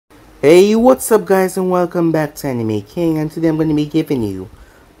Hey, what's up guys, and welcome back to Anime King, and today I'm going to be giving you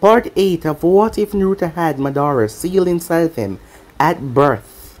part 8 of What If Naruto Had Madara sealed inside of him at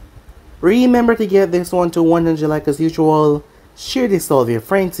birth. Remember to get this one to 100 like as usual, share this to all of your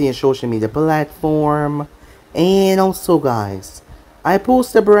friends in your social media platform, and also guys, I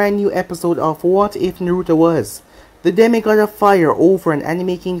post a brand new episode of What If Naruto Was the Demigod of Fire over on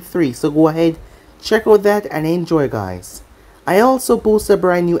Anime King 3, so go ahead, check out that and enjoy guys. I also post a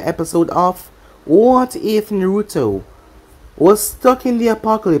brand new episode of What If Naruto Was Stuck in the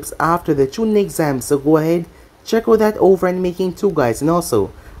Apocalypse after the Chunin exam, so go ahead, check out that over and making 2 guys. And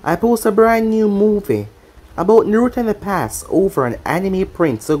also, I post a brand new movie about Naruto in the past over on Anime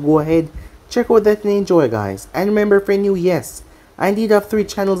Print, so go ahead, check out that and enjoy guys. And remember, for new, yes, I indeed have 3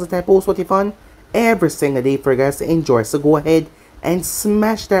 channels that I post What If on every single day for you guys to enjoy, so go ahead and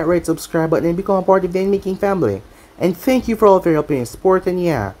smash that red subscribe button and become a part of the Anime King family. And thank you for all of your help and support, and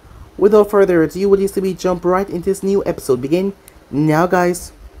yeah, without further ado, what is to be jump right into this new episode begin now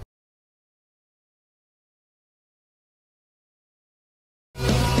guys.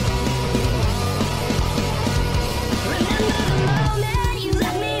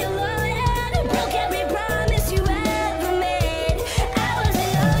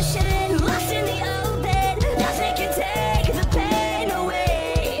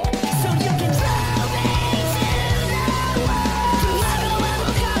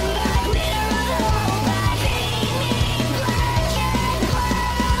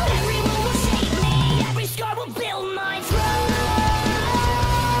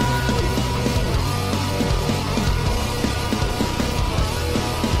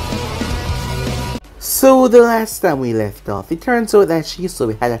 So the last time we left off, it turns out that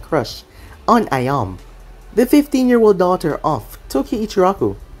Shisui had a crush on Ayam, the 15-year-old daughter of Toki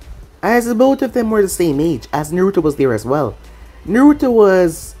Ichiraku. As both of them were the same age, as Naruto was there as well. Naruto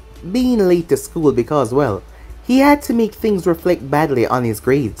was being late to school because, well, he had to make things reflect badly on his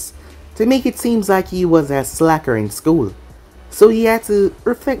grades, to make it seem like he was a slacker in school. So he had to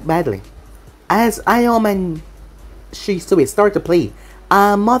reflect badly. As Ayam and Shisui start to play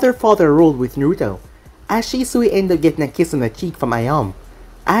a mother-father role with Naruto, as Shisui ended up getting a kiss on the cheek from Ayam,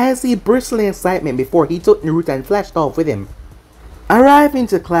 as he bristled in excitement before he took Naruto and flashed off with him. Arriving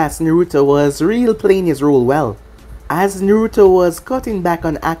to class, Naruto was really playing his role well, as Naruto was cutting back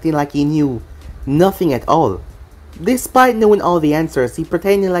on acting like he knew nothing at all. Despite knowing all the answers, he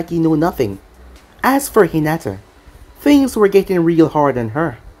pretended like he knew nothing. As for Hinata, things were getting real hard on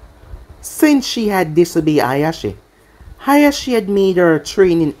her. Since she had disobeyed Hayashi had made her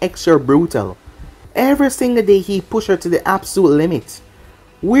training extra brutal. Every single day he pushed her to the absolute limit,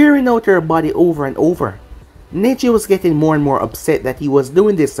 wearing out her body over and over. Neji was getting more and more upset that he was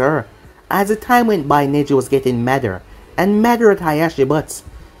doing this to her. As the time went by, Neji was getting madder and madder at Hayashi, but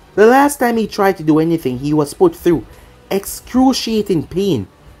the last time he tried to do anything, he was put through excruciating pain,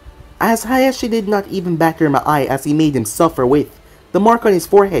 as Hayashi did not even back her eye as he made him suffer with the mark on his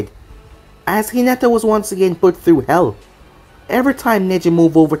forehead, as Hinata was once again put through hell. Every time Neji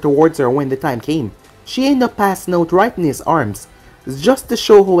moved over towards her when the time came, she ended up passing out right in his arms, just to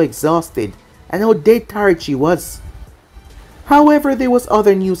show how exhausted and how dead tired she was. However, there was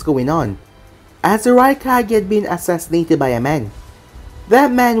other news going on, as the Raikage had been assassinated by a man.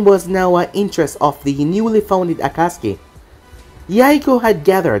 That man was now an interest of the newly founded Akatsuki. Yaiko had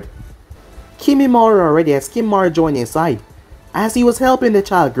gathered Kimimaro already, as Kimimaro joined his side, as he was helping the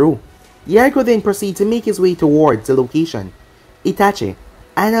child grow. Yaiko then proceeded to make his way towards the location. Itachi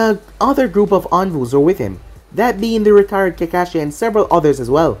and another group of envoys were with him, that being the retired Kakashi and several others as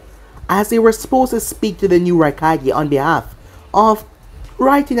well, as they were supposed to speak to the new Raikage on behalf of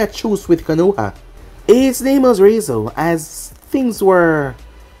writing a truce with Konoha. His name was Reizo, as things were,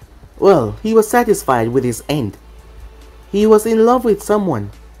 well, he was satisfied with his end. He was in love with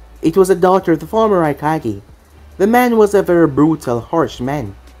someone. It was a daughter of the former Raikage. The man was a very brutal, harsh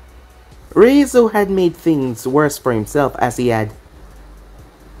man. Reizo had made things worse for himself, as he had,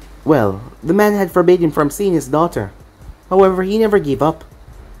 well, the man had forbidden him from seeing his daughter. However, he never gave up.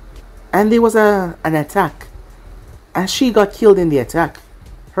 And there was an attack, as she got killed in the attack.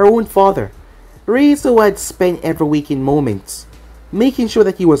 Her own father. Reizo had spent every waking moment making sure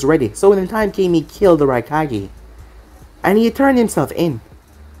that he was ready, so when the time came, he killed the Raikage. And he turned himself in.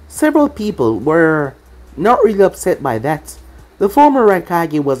 Several people were not really upset by that. The former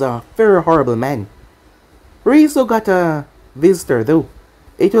Raikage was a very horrible man. Reizo got a visitor though.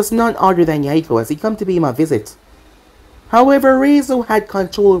 It was none other than Yaiko, as he come to pay him a visit. However, Reizo had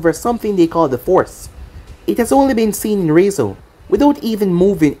control over something they call the Force. It has only been seen in Reizo, without even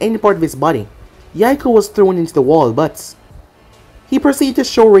moving any part of his body. Yaiko was thrown into the wall, but He proceeded to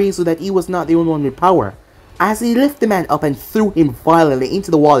show Reizo that he was not the only one with power, as he lifted the man up and threw him violently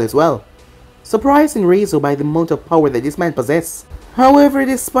into the wall as well, surprising Reizo by the amount of power that this man possessed. However,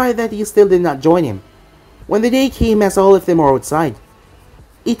 despite that, he still did not join him. When the day came as all of them were outside,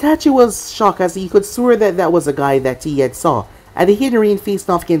 Itachi was shocked as he could swear that that was a guy that he had saw at the hidden ring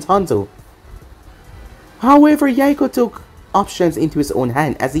facing off against Hanzo. However, Yaiko took options into his own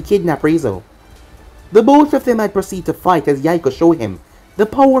hand as he kidnapped Reizo. The both of them had proceeded to fight as Yaiko showed him the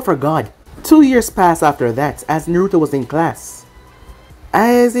power for God. 2 years passed after that as Naruto was in class,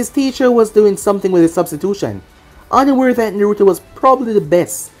 as his teacher was doing something with his substitution, unaware that Naruto was probably the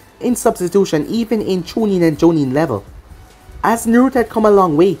best in substitution even in Chunin and Jonin level, as Naruto had come a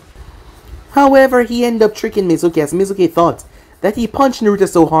long way. However, he ended up tricking Mizuki as Mizuki thought that he punched Naruto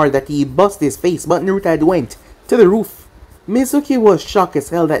so hard that he busted his face, but Naruto had went to the roof. Mizuki was shocked as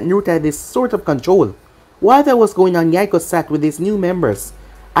hell that Naruto had this sort of control. While that was going on, Yaiko sat with his new members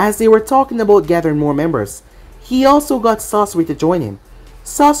as they were talking about gathering more members. He also got Sasori to join him.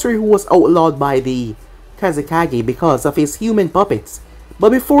 Sasori, who was outlawed by the Kazekage because of his human puppets.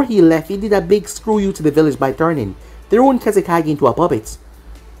 But before he left, he did a big screw you to the village by turning their own Kazekage into a puppet.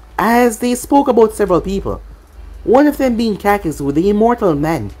 As they spoke about several people, one of them being Kakezu, the immortal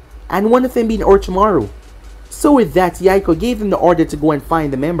man, and one of them being Orochimaru. So with that, Yaiko gave them the order to go and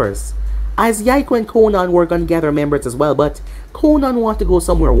find the members, as Yaiko and Konan were going to gather members as well, but Konan wanted to go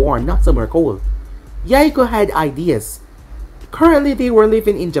somewhere warm, not somewhere cold. Yaiko had ideas. Currently, they were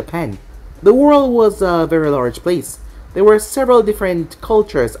living in Japan. The world was a very large place. There were several different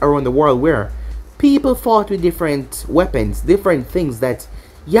cultures around the world where people fought with different weapons, different things that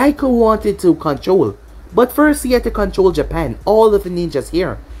Yaiko wanted to control. But first, he had to control Japan, all of the ninjas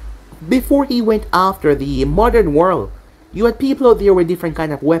here, before he went after the modern world. You had people out there with different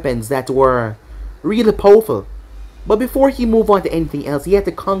kind of weapons that were really powerful. But before he moved on to anything else, he had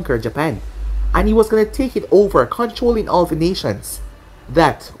to conquer Japan. And he was going to take it over, controlling all the nations.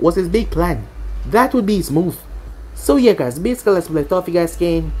 That was his big plan. That would be his move. So yeah guys, basically let's let off you guys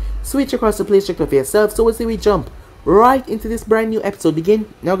game. Switch across the place, check it out for yourself. So let's say we jump right into this brand new episode.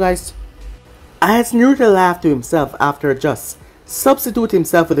 Begin now guys. As Naruto laughed to himself after just substitute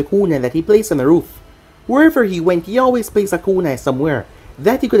himself with a kunai that he placed on the roof. Wherever he went, he always placed a kunai somewhere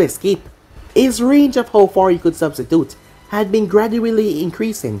that he could escape. His range of how far he could substitute had been gradually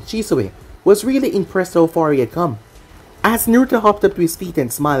increasing. Shisui was really impressed how far he had come. As Naruto hopped up to his feet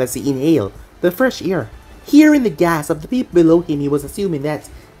and smiled as he inhaled the fresh air, hearing the gas of the people below him, he was assuming that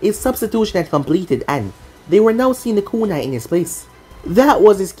his substitution had completed and they were now seeing the kunai in his place. That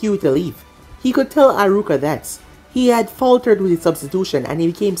was his cue to leave. He could tell Aruka that he had faltered with his substitution and he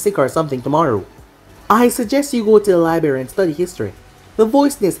became sick or something tomorrow. I suggest you go to the library and study history, the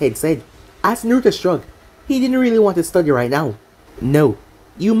voice in his head said. As Naruto shrugged, he didn't really want to study right now. No,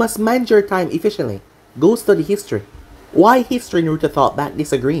 you must manage your time efficiently. Go study history. Why history? Naruto thought back,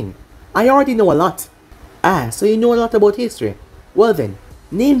 disagreeing. I already know a lot. Ah, so you know a lot about history. Well then,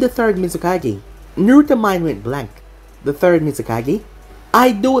 name the third Mizukage. Naruto's mind went blank. The third Mizukage?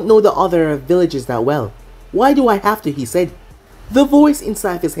 I don't know the other villages that well. Why do I have to? He said. The voice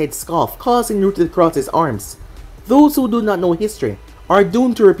inside his head scoffed, causing Naruto to cross his arms. Those who do not know history are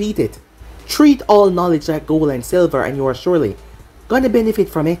doomed to repeat it. Treat all knowledge like gold and silver and you are surely gonna benefit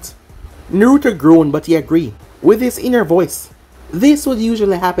from it. Naruto groaned, but he agreed with his inner voice. This would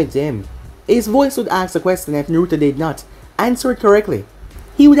usually happen to him. His voice would ask a question if Naruto did not answer it correctly.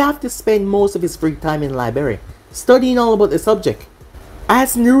 He would have to spend most of his free time in the library, studying all about the subject.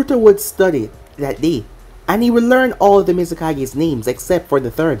 As Naruto would study that day, and he would learn all of the Mizukage's names except for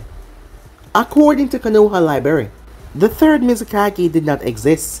the third. According to Konoha Library, the third Mizukage did not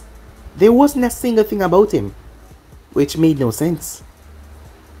exist. There wasn't a single thing about him, which made no sense.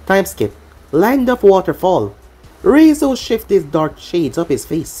 Time skip. Land of Waterfall. Reizo shifted his dark shades up his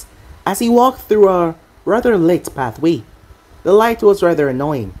face as he walked through a rather lit pathway. The light was rather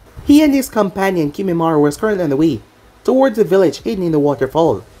annoying. He and his companion Kimimaro were currently on the way towards the village hidden in the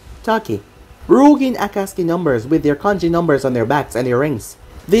waterfall. Take, Rogue Akatsuki numbers with their kanji numbers on their backs and their rings.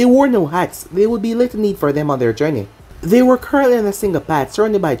 They wore no hats. There would be little need for them on their journey. They were currently on a single path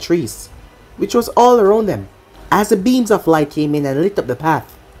surrounded by trees, which was all around them. As the beams of light came in and lit up the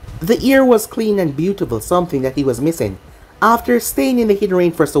path, the air was clean and beautiful, something that he was missing after staying in the hidden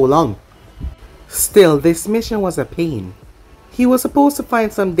rain for so long. Still, this mission was a pain. He was supposed to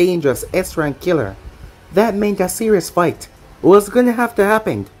find some dangerous S-rank killer. That meant a serious fight was gonna have to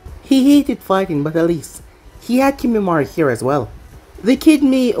happen. He hated fighting, but at least he had Kimimaro here as well. The kid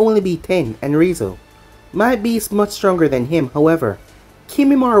may only be 10 and Reizo might be much stronger than him. However,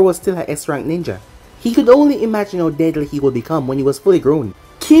 Kimimaro was still a S-rank ninja. He could only imagine how deadly he would become when he was fully grown.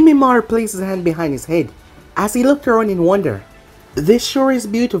 Kimimaro placed his hand behind his head as he looked around in wonder. "This sure is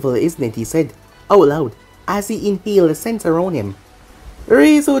beautiful, isn't it?" he said, out loud, as he inhaled the scents around him.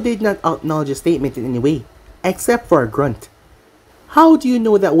 Reizo did not acknowledge the statement in any way, except for a grunt. "How do you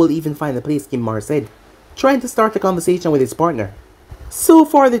know that we'll even find the place?" Kimimaro said, trying to start a conversation with his partner. So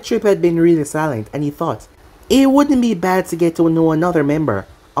far the trip had been really silent, and he thought it wouldn't be bad to get to know another member,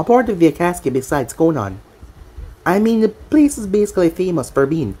 a part of the Akatsuki besides Konan. I mean, the place is basically famous for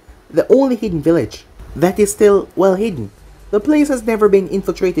being the only hidden village that is still well hidden. The place has never been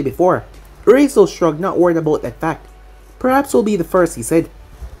infiltrated before. Reizo shrugged, not worried about that fact. "Perhaps we'll be the first," he said.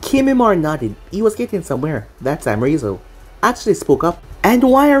 Kimimaro nodded. He was getting somewhere. That time Reizo actually spoke up. "And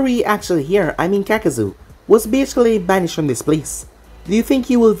why are we actually here? I mean, Kakazu was basically banished from this place. Do you think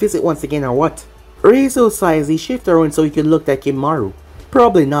he will visit once again or what?" Reizo sighed as he shifted around so he could look at Kimimaro.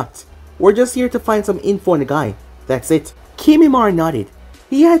 "Probably not. We're just here to find some info on the guy. That's it." Kimimaro nodded.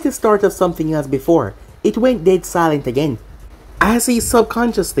 He had to start off something else before it went dead silent again, as he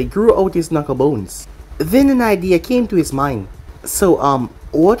subconsciously grew out his knuckle bones. Then an idea came to his mind. "So,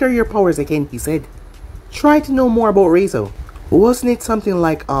 what are your powers again?" he said. "Try to know more about Reizo." "Wasn't it something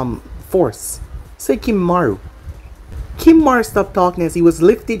like, force?" said Kimimaro. Kimimaro stopped talking as he was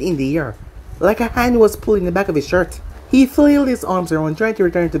lifted in the air, like a hand was pulling the back of his shirt. He flailed his arms around trying to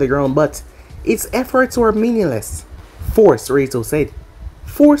return to the ground, but its efforts were meaningless. "Force," Reizo said.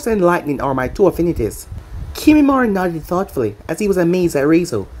 "Force and lightning are my two affinities." Kimimaro nodded thoughtfully as he was amazed that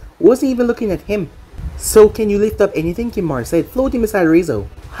Reizo wasn't even looking at him. "So can you lift up anything?" Kimimaro said, floating beside Reizo.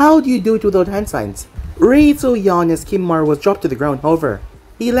 "How do you do it without hand signs?" Reizo yawned as Kimimaro was dropped to the ground. However,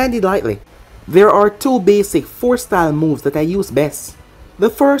 he landed lightly. "There are two basic force-style moves that I use best. The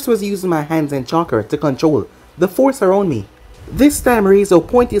first was using my hands and chakra to control the force around me." This time Reizo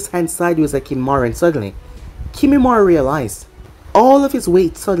pointed his hand sideways at Kimimaro, and suddenly Kimimaro realized all of his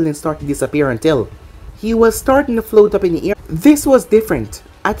weight suddenly started to disappear until he was starting to float up in the air. This was different.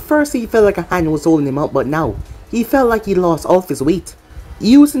 At first he felt like a hand was holding him up, but now he felt like he lost all of his weight.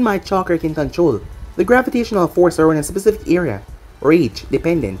 "Using my chakra can control the gravitational force around a specific area, or age,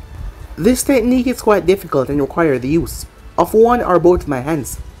 depending. This technique is quite difficult and requires the use of one or both of my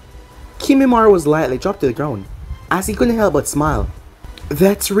hands." Kimimaro was lightly dropped to the ground, as he couldn't help but smile.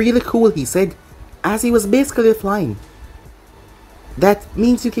 "That's really cool," he said, as he was basically flying. "That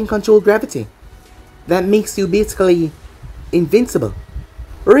means you can control gravity. That makes you basically invincible."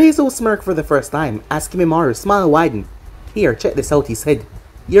 Reizo smirked for the first time as Kimimaro's smile widened. "Here, check this out," he said.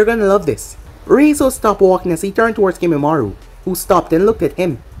 "You're gonna love this." Reizo stopped walking as he turned towards Kimimaro, who stopped and looked at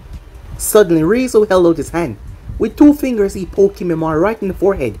him. Suddenly, Reizo held out his hand. With two fingers, he poked Kimimaro right in the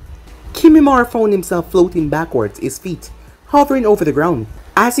forehead. Kimimaro found himself floating backwards, his feet hovering over the ground,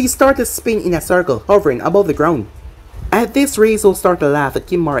 as he started to spin in a circle, hovering above the ground. At this, Reizo started to laugh at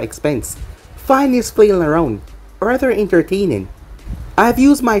Kimimaro's expense, finding his flailing around rather entertaining. "I've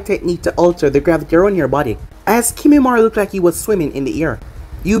used my technique to alter the gravity around your body." As Kimimaro looked like he was swimming in the air.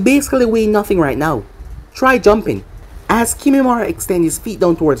 "You basically weigh nothing right now. Try jumping." As Kimimaro extended his feet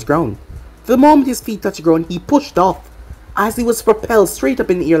down towards the ground, the moment his feet touched the ground, he pushed off, as he was propelled straight up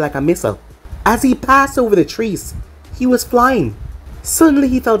in the air like a missile. As he passed over the trees, he was flying. Suddenly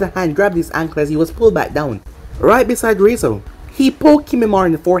he felt a hand grab his ankle as he was pulled back down, right beside Reizo. He poked Kimimaro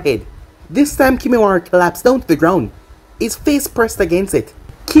in the forehead. This time Kimimaro collapsed down to the ground, his face pressed against it.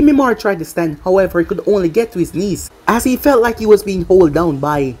 Kimimaro tried to stand, however he could only get to his knees, as he felt like he was being held down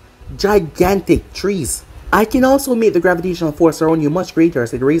by gigantic trees. "I can also make the gravitational force around you much greater,"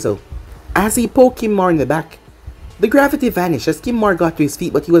 said Reizo, as he poked Kimimaro in the back. The gravity vanished as Kimimaro got to his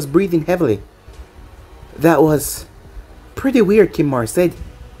feet, but he was breathing heavily. "That was pretty weird," Kimimaro said.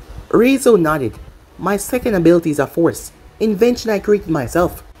 Reizo nodded. "My second ability is a force invention I created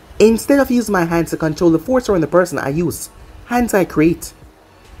myself. Instead of using my hands to control the force around the person I use, hands I create."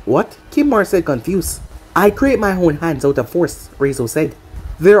 "What?" Kimimaro said, confused. "I create my own hands out of force," Reizo said.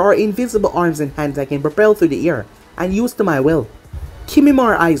 "There are invisible arms and hands I can propel through the air and use to my will."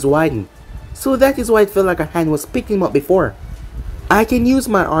 Kimimaro's eyes widened. "So that is why it felt like a hand was picking him up before. I can use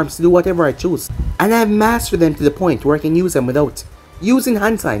my arms to do whatever I choose, and I've mastered them to the point where I can use them without using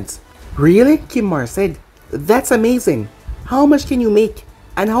hand signs." "Really?" Kimimaro said. "That's amazing. How much can you make,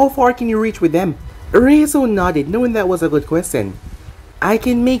 and how far can you reach with them?" Reizo nodded, knowing that was a good question. "I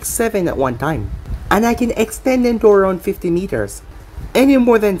can make 7 at one time, and I can extend them to around 50 meters. Any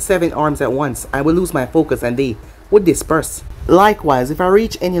more than 7 arms at once, I will lose my focus and they would disperse. Likewise, if I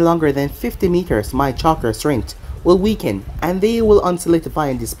reach any longer than 50 meters, my chakra strength will weaken and they will unsolidify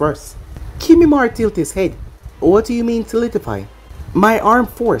and disperse." Kimimaro tilted his head. "What do you mean solidify?" My arm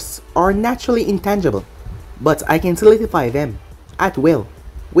force are naturally intangible, but I can solidify them, at will,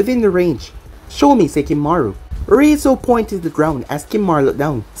 within the range. Show me, said Kimmaru. Reizo pointed to the ground as Kimmaru looked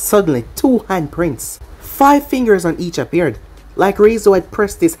down. Suddenly, 2 handprints, 5 fingers on each appeared, like Reizo had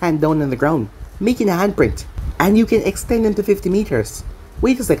pressed his hand down on the ground, making a handprint. And you can extend them to 50 meters.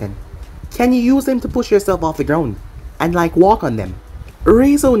 Wait a second. Can you use them to push yourself off the ground and like walk on them?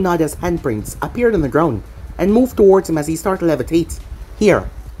 Reizo nodded as handprints appeared on the ground and moved towards him as he started to levitate. Here,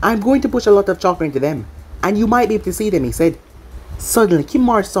 I'm going to push a lot of chakra into them, and you might be able to see them, he said. Suddenly,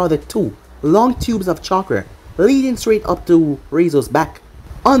 Kimmaru saw the 2 long tubes of chakra leading straight up to Reizo's back.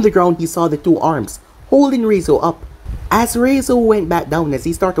 On the ground, he saw the 2 arms holding Reizo up. As Reizo went back down as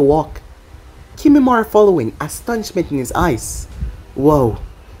he started to walk, Kimmaru following, astonishment in his eyes. Whoa,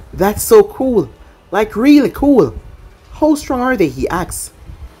 that's so cool, like really cool. How strong are they, he asked.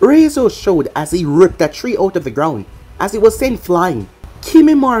 Reizo showed as he ripped a tree out of the ground as it was sent flying.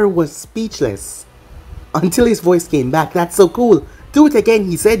 Kimmaru was speechless until his voice came back. That's so cool, do it again,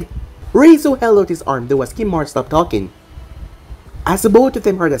 he said. Reizo held out his arm though as Kimmaru stopped talking. As the both of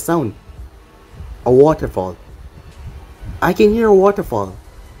them heard a sound. A waterfall. I can hear a waterfall.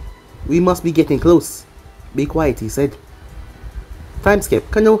 We must be getting close. Be quiet, he said. Time skip,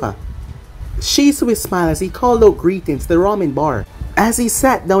 Konoha. Shisui smiled as he called out greetings to the ramen bar. As he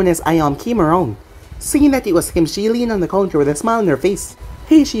sat down as Ayam came around, seeing that it was him, she leaned on the counter with a smile on her face.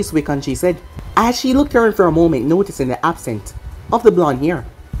 Hey Shisui-kun, she said, as she looked around for a moment, noticing the absence of the blonde hair.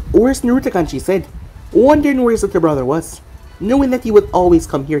 Where's Naruto-kun, she said, wondering where his little brother was, knowing that he would always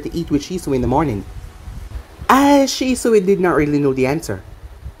come here to eat with Shisui in the morning. As Shisui did not really know the answer.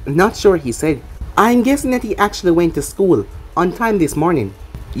 Not sure, he said. I'm guessing that he actually went to school on time this morning.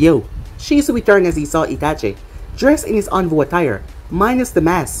 Yo, Shisui turned as he saw Itachi, dressed in his envoy attire, minus the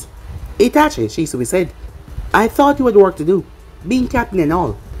mask. Itachi, Shisui said, I thought you had work to do, being captain and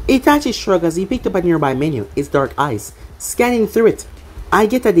all. Itachi shrugged as he picked up a nearby menu, his dark eyes scanning through it. I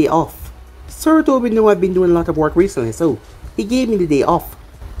get a day off. Sir told me know I've been doing a lot of work recently, so he gave me the day off.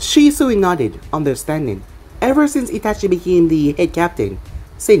 Shisui nodded, understanding. Ever since Itachi became the head captain,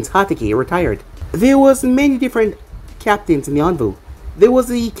 since Hatake retired, there was many different captains in the envoy. There was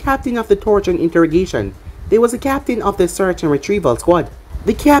the captain of the torture and interrogation. There was the captain of the search and retrieval squad,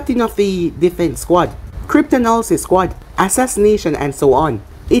 the captain of the defense squad, cryptanalysis squad, assassination, and so on.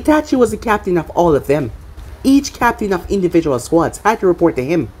 Itachi was the captain of all of them. Each captain of individual squads had to report to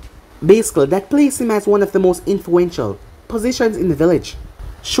him. Basically, that placed him as one of the most influential positions in the village.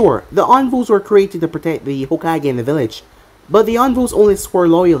 Sure, the envoys were created to protect the Hokage in the village, but the envoys only swore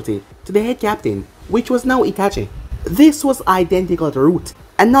loyalty to the head captain, which was now Itachi. This was identical to Root,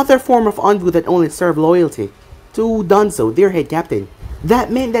 another form of envoy that only served loyalty to Danzo, their head captain.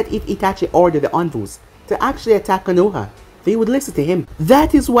 That meant that if Itachi ordered the envoys to actually attack Konoha, they would listen to him.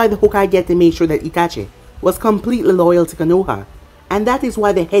 That is why the Hokage had to make sure that Itachi was completely loyal to Konoha, and that is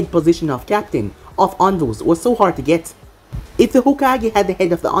why the head position of captain of envoys was so hard to get. If the Hokage had the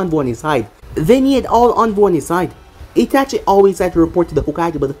head of the envoy on his side, then he had all envoy on his side. Itachi always had to report to the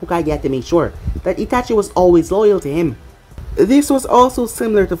Hokage, but the Hokage had to make sure that Itachi was always loyal to him. This was also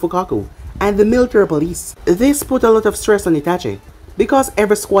similar to Fukaku and the military police. This put a lot of stress on Itachi, because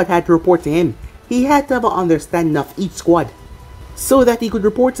every squad had to report to him. He had to have an understanding of each squad, so that he could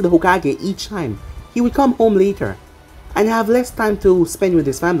report to the Hokage each time he would come home later, and have less time to spend with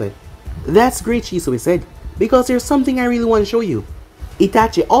his family. That's great, Shisui said, because there's something I really want to show you.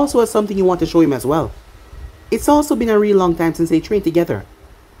 Itachi also has something you want to show him as well. It's also been a real long time since they trained together.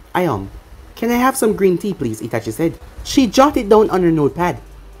 Can I have some green tea please, Itachi said. She jotted down on her notepad.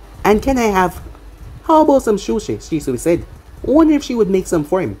 And can I have... How about some sushi, Shisui said. Wonder if she would make some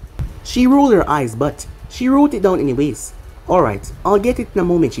for him. She rolled her eyes, but she wrote it down anyways. Alright, I'll get it in a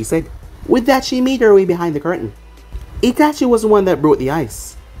moment, she said. With that, she made her way behind the curtain. Itachi was the one that broke the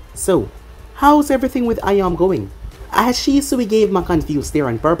ice. So, how's everything with Ayam going? As Shisui gave him a confused stare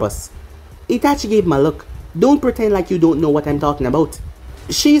on purpose, Itachi gave him a look. Don't pretend like you don't know what I'm talking about.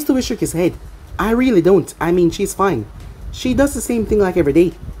 Shisui shook his head. I really don't. I mean, she's fine. She does the same thing like every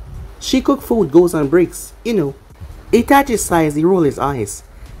day. She cooks food, goes on breaks, you know. Itachi sighed as he rolled his eyes.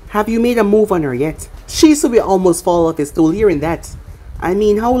 Have you made a move on her yet? Shisui almost fell off his stool hearing that. I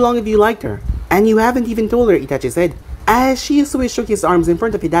mean, how long have you liked her? And you haven't even told her, Itachi said. As Shisui shook his arms in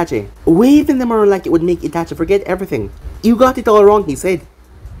front of Itachi, waving them around like it would make Itachi forget everything. You got it all wrong, he said.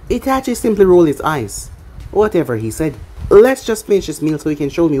 Itachi simply rolled his eyes. Whatever, he said. Let's just finish this meal so you can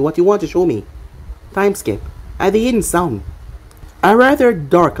show me what you want to show me. Time skip. At the hidden sound. A rather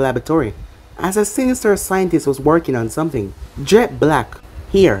dark laboratory, as a sinister scientist was working on something. Jet black.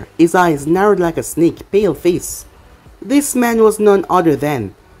 Hair, his eyes narrowed like a snake, pale face. This man was none other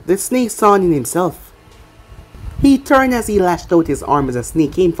than the snake Sonin himself. He turned as he lashed out his arm as a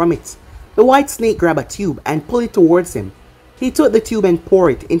snake came from it. The white snake grabbed a tube and pulled it towards him. He took the tube and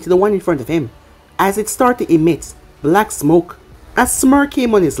poured it into the one in front of him. As it started to emit black smoke, a smirk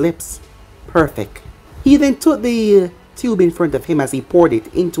came on his lips. Perfect. He then took the tube in front of him as he poured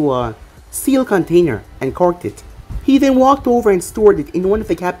it into a sealed container and corked it. He then walked over and stored it in one of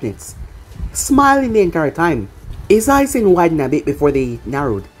the cabinets, smiling the entire time. His eyes then widened a bit before they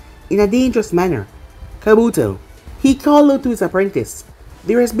narrowed, in a dangerous manner. Kabuto. He called out to his apprentice.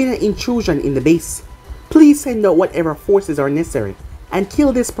 There has been an intrusion in the base. Please send out whatever forces are necessary and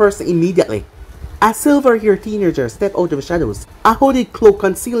kill this person immediately. A silver-haired teenager stepped out of the shadows, a hooded cloak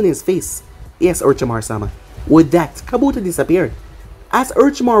concealing his face. Yes, Orochimaru-sama. With that, Kabuto disappeared. As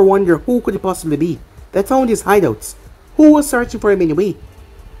Orochimaru wondered who could it possibly be that found his hideouts, who was searching for him anyway?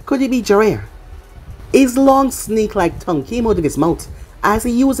 Could it be Jiraiya? His long snake-like tongue came out of his mouth as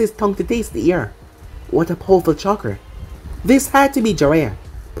he used his tongue to taste the air. What a powerful chakra. This had to be Jiraiya.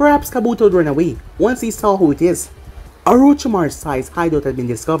 Perhaps Kabuto would run away once he saw who it is. Orochimaru's size hideout had been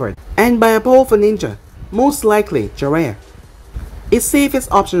discovered, and by a powerful ninja, most likely Jiraiya. His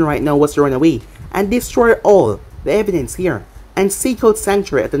safest option right now was to run away and destroy all the evidence here and seek out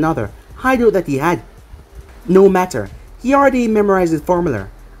sanctuary at another hideout that he had. No matter, he already memorized his formula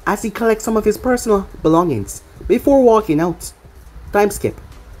as he collects some of his personal belongings before walking out. Time skip.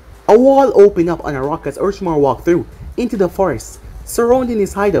 A wall opened up on a rock as Orochimaru walked through into the forest surrounding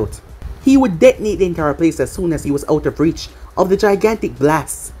his hideout. He would detonate the entire place as soon as he was out of reach of the gigantic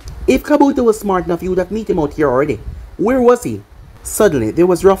blasts. If Kabuto was smart enough, he would have met him out here already. Where was he? Suddenly, there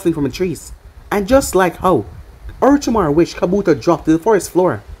was ruffling from the trees. And just like how Orochimaru wished, Kabuto dropped to the forest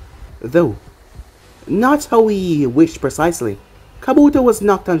floor. Though, not how he wished precisely. Kabuto was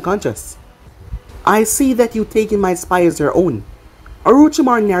knocked unconscious. I see that you've taken my spy as your own.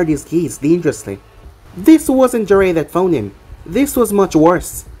 Orochimaru narrowed his gaze dangerously. This wasn't Jiraiya that found him. This was much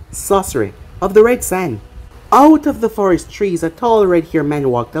worse. Sorcery of the red sand. Out of the forest trees, a tall red-haired man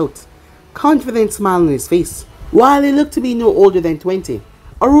walked out, confident smile on his face. While he looked to be no older than 20,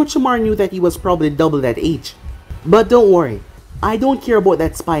 Orochimaru knew that he was probably double that age. But don't worry, I don't care about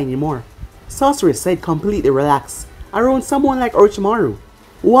that spy anymore, Sorcerer said, completely relaxed around someone like Orochimaru.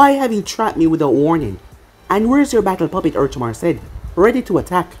 Why have you trapped me without warning? And where's your battle puppet? Orochimaru said, ready to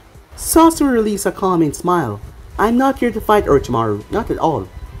attack. Sorcerer released a calming smile. I'm not here to fight, Orochimaru, not at all.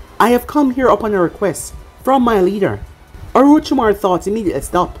 I have come here upon a request from my leader. Orochimaru's thoughts immediately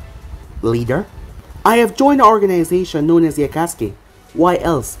stopped. Leader? I have joined an organization known as the Akatsuki. Why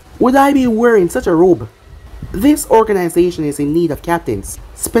else would I be wearing such a robe? This organization is in need of captains,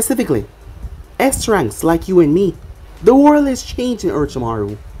 specifically S-ranks like you and me. The world is changing,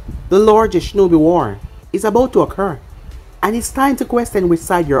 Orochimaru. The largest shinobi war is about to occur, and it's time to question which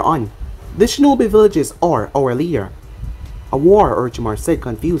side you're on. The shinobi villages are our leader. A war, Orochimaru said,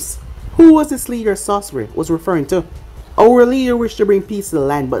 confused. Who was this leader Sorcerer was referring to? Our leader wished to bring peace to the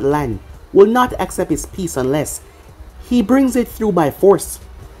land, but the land will not accept his peace unless he brings it through by force.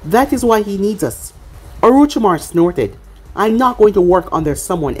 That is why he needs us. Orochimaru snorted. I'm not going to work under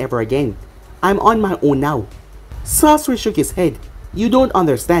someone ever again. I'm on my own now. Sorcerer shook his head. You don't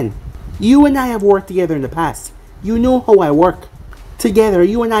understand. You and I have worked together in the past. You know how I work. Together,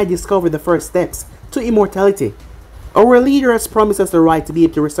 you and I discovered the first steps to immortality. Our leader has promised us the right to be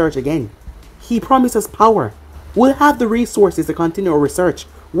able to research again. He promised us power. We'll have the resources to continue our research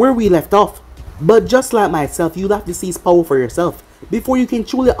where we left off. But just like myself, you'll have to seize power for yourself before you can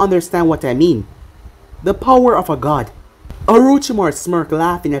truly understand what I mean. The power of a god. Orochimaru smirked,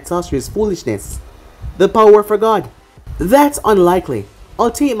 laughing at Sasuke's foolishness. The power of a god? That's unlikely.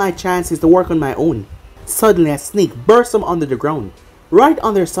 I'll take my chances to work on my own. Suddenly, a snake burst from under the ground, right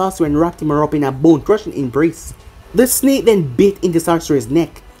under Sasuke, and wrapped him up in a bone-crushing embrace. The snake then bit into Sasuke's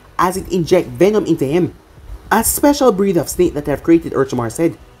neck as it injected venom into him. A special breed of snake that I have created, Orochimaru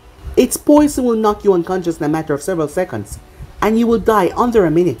said. Its poison will knock you unconscious in a matter of several seconds, and you will die under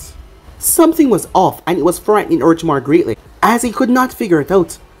a minute. Something was off, and it was frightening Orochimaru greatly, as he could not figure it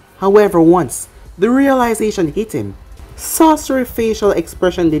out. However, once the realization hit him, Sasuke's facial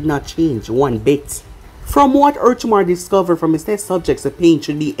expression did not change one bit. From what Orochimaru discovered from his test subjects, the pain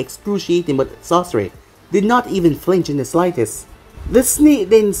should be excruciating, but Sasuke did not even flinch in the slightest. The snake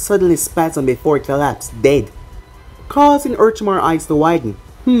then suddenly spasmed before it collapsed, dead, causing Orochimaru's eyes to widen.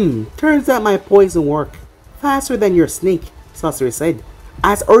 Turns out my poison worked faster than your snake, Sasuke said,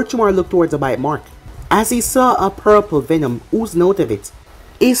 as Orochimaru looked towards the bite mark. As he saw a purple venom ooze out of it.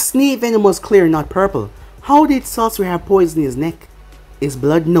 His snake venom was clear, not purple. How did Sasuke have poison in his neck? His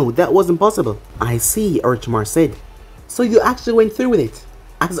blood? No, that wasn't possible. I see, Orochimaru said. So you actually went through with it?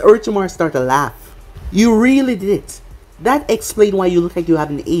 As Orochimaru started to laugh. You really did it. That explains why you look like you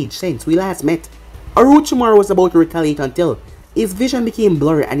haven't aged since we last met. Orochimaru was about to retaliate until his vision became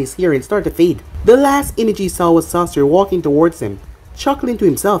blurry and his hearing started to fade. The last image he saw was Sasuke walking towards him, chuckling to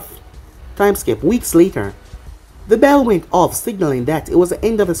himself. Time skip, weeks later. The bell went off, signaling that it was the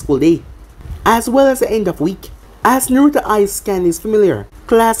end of the school day, as well as the end of week. As Naruto's eyes scanned his familiar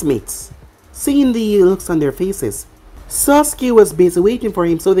classmates, seeing the looks on their faces, Sasuke was busy waiting for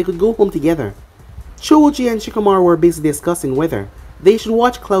him so they could go home together. Choji and Shikamaru were busy discussing whether they should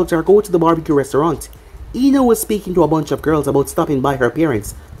watch Clouds or go to the barbecue restaurant. Ino was speaking to a bunch of girls about stopping by her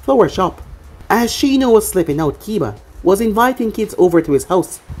parents' flower shop. As Shino was slipping out, Kiba was inviting kids over to his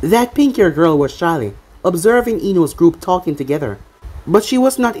house. That pink-haired girl was shyly observing Ino's group talking together, but she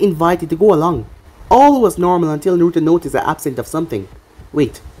was not invited to go along. All was normal until Naruto noticed the absence of something.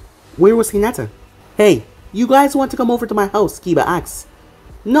 Wait, where was Hinata? Hey, you guys want to come over to my house? Kiba asks,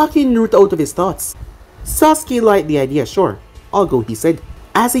 knocking Naruto out of his thoughts. Sasuke liked the idea. Sure, I'll go, he said,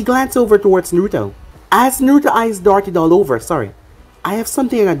 as he glanced over towards Naruto. As Naruto's eyes darted all over, sorry, I have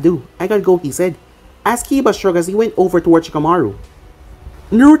something I gotta do. I gotta go, he said, as Kiba shrugged as he went over towards Shikamaru.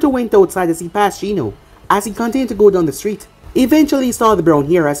 Naruto went outside as he passed Shino, as he continued to go down the street. Eventually he saw the brown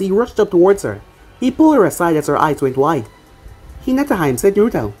hair as he rushed up towards her. He pulled her aside as her eyes went wide. Hinata, said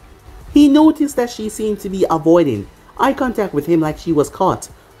Naruto. He noticed that she seemed to be avoiding eye contact with him like she was caught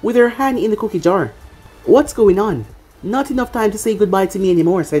with her hand in the cookie jar. What's going on? Not enough time to say goodbye to me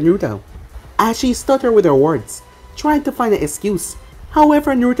anymore, said Naruto, as she stuttered with her words, trying to find an excuse.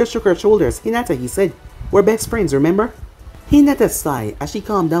 However, Naruto shook her shoulders. Hinata, he said, we're best friends, remember? Hinata sighed as she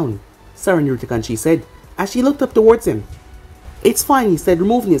calmed down. Sorry, Naruto-kun, she said, as she looked up towards him. It's fine, he said,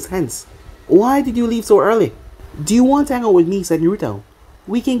 removing his hands. Why did you leave so early? Do you want to hang out with me, said Naruto.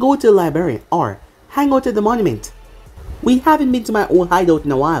 We can go to the library or hang out at the monument. We haven't been to my old hideout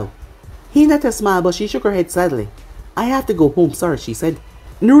in a while. Hinata smiled, but she shook her head sadly. I have to go home, sorry, she said.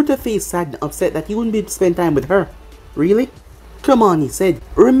 Naruto faced sad and upset that he wouldn't be able to spend time with her. Really? Come on, he said.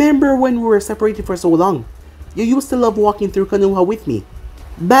 Remember when we were separated for so long? You used to love walking through Konoha with me.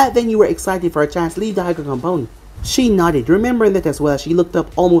 Back then you were excited for a chance to leave the Haiku compound. She nodded, remembering that as well as she looked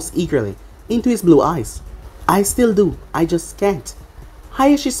up almost eagerly into his blue eyes. I still do, I just can't.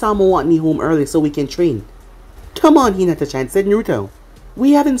 Hayashi-sama want me home early so we can train. Come on, Hinata-chan, said Naruto.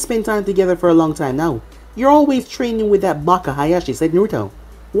 We haven't spent time together for a long time now. You're always training with that baka, Hayashi, said Naruto.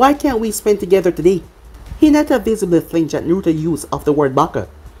 Why can't we spend together today? Hinata visibly flinched at Naruto's use of the word baka.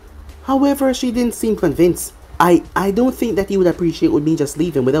 However, she didn't seem convinced. I don't think that he would appreciate with me just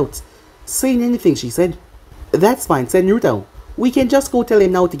leaving without saying anything, she said. That's fine, said Naruto. We can just go tell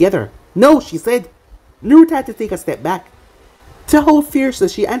him now together. No, she said. Naruto had to take a step back. To how fiercely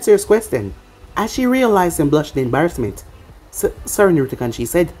she answered his question, as she realized and blushed in embarrassment. Sorry, Naruto-kun, she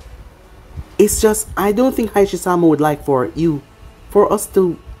said. It's just, I don't think Hayashi-sama would like for us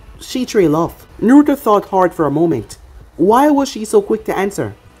to... She trailed off. Naruto thought hard for a moment. Why was she so quick to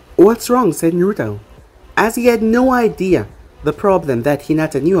answer? What's wrong, said Naruto, as he had no idea the problem that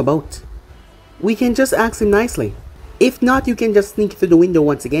Hinata knew about. We can just ask him nicely. If not, you can just sneak through the window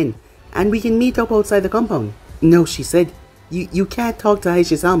once again, and we can meet up outside the compound. No, she said. You can't talk to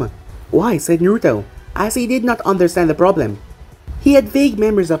Hayashi-sama. Why, said Naruto, as he did not understand the problem. He had vague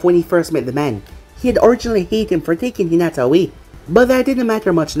memories of when he first met the man. He had originally hated him for taking Hinata away, but that didn't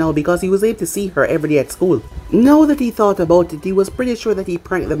matter much now because he was able to see her every day at school. Now that he thought about it, he was pretty sure that he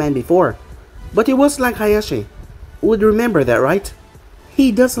pranked the man before. But it was like Hayashi would remember that, right?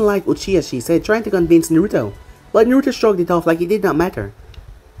 He doesn't like Uchiha, she said, trying to convince Naruto, but Naruto shrugged it off like it did not matter.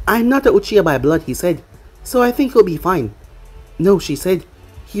 I'm not a Uchiha by blood, he said, so I think he'll be fine. No, she said,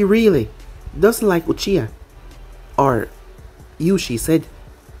 he really doesn't like Uchiha. Or you, she said.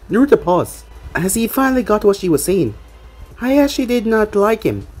 Naruto paused, as he finally got what she was saying. Hayashi did not like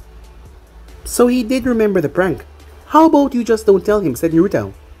him, so he did remember the prank. How about you just don't tell him, said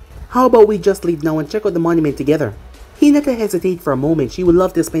Naruto. How about we just leave now and check out the monument together? Hinata hesitated for a moment. She would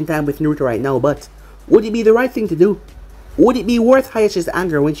love to spend time with Naruto right now, but would it be the right thing to do? Would it be worth Hayashi's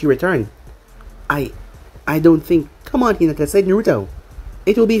anger when she returned? I don't think... Come on, Hinata, said Naruto.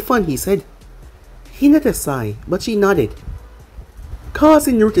 It will be fun, he said. Hinata sighed, but she nodded,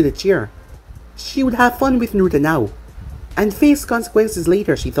 causing Naruto to cheer. She would have fun with Naruto now, and face consequences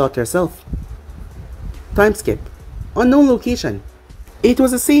later, she thought to herself. Time skip. Unknown location. It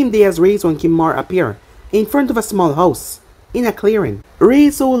was the same day as Reizo and Kimimaro appeared in front of a small house in a clearing.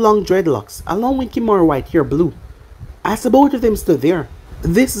 Reizo long dreadlocks along with Kimimaro white hair blue. As the both of them stood there,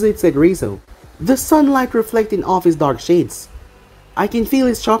 this is it, said Reizo, the sunlight reflecting off his dark shades. I can feel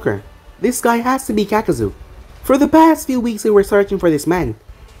his chakra. This guy has to be Kakazu. For the past few weeks they were searching for this man.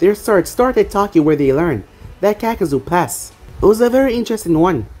 Their search started Tokyo where they learned that Kakazu passed. It was a very interesting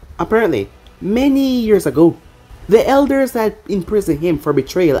one. Apparently, many years ago, the elders had imprisoned him for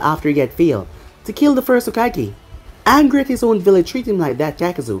betrayal after he had failed to kill the first Hokage. Angry at his own village treating him like that,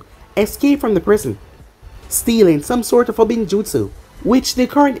 Kakazu escaped from the prison, stealing some sort of forbidden jutsu, which the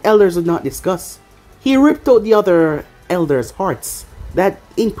current elders would not discuss. He ripped out the other elders' hearts that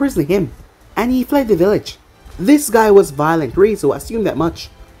imprisoned him, and he fled the village. This guy was violent, Reizo assumed that much.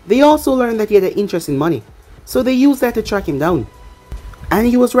 They also learned that he had an interest in money, so they used that to track him down. And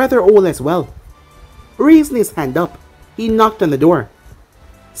he was rather old as well. Raising his hand up, he knocked on the door.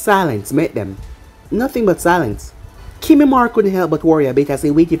 Silence met them. Nothing but silence. Kimimaro couldn't help but worry a bit as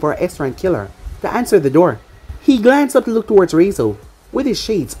he waited for an S-rank killer to answer the door. He glanced up to look towards Reizo. With his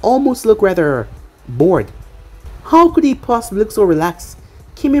shades, almost looked rather bored. How could he possibly look so relaxed?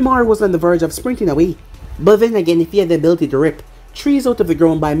 Kimimaro was on the verge of sprinting away. But then again, if he had the ability to rip trees out of the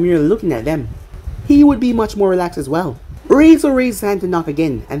ground by merely looking at them, he would be much more relaxed as well. Reizo raised his hand to knock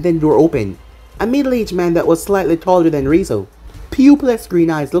again, and then the door opened. A middle-aged man that was slightly taller than Reizo. Pupilless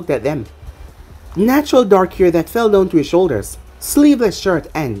green eyes looked at them. Natural dark hair that fell down to his shoulders. Sleeveless shirt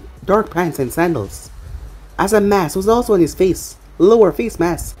and dark pants and sandals. As a mask was also on his face. Lower face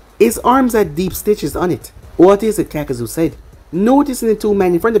mask. His arms had deep stitches on it. What is it? Kakazu said, noticing the two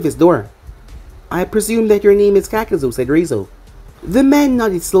men in front of his door. I presume that your name is Kakazu, said Reizo. The man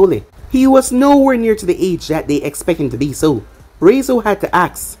nodded slowly. He was nowhere near to the age that they expect him to be, so Reizo had to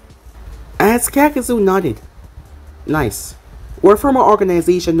ask. As Kakazu nodded. Nice. We're from an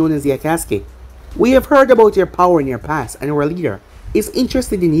organization known as the Akatsuki. We have heard about your power in your past, and our leader is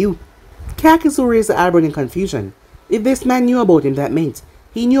interested in you. Kakazu raised the eyebrow in confusion. If this man knew about him, that meant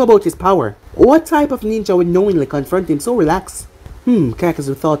he knew about his power. What type of ninja would knowingly confront him so relaxed?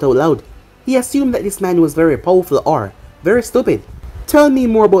 Kakazu thought out loud. He assumed that this man was very powerful or very stupid. Tell me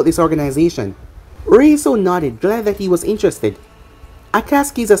more about this organization. Reizo nodded, glad that he was interested.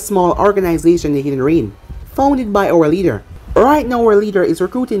 Akatsuki is a small organization in the Hidden Rain, founded by our leader. Right now our leader is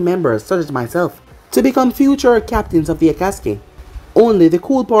recruiting members such as myself to become future captains of the Akatsuki. Only the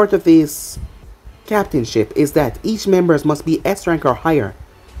cool part of this captainship is that each member must be S rank or higher,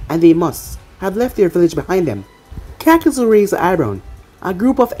 and they must have left their village behind them. Kakazu raised an eyebrow. A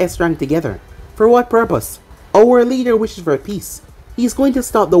group of S rank together. For what purpose? Our leader wishes for peace. He is going to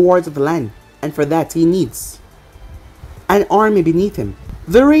stop the wars of the land, and for that he needs an army beneath him.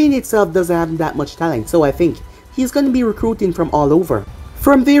 The rain itself doesn't have that much talent, so I think he's going to be recruiting from all over.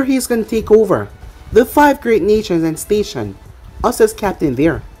 From there he's going to take over the 5 great nations and station us as captain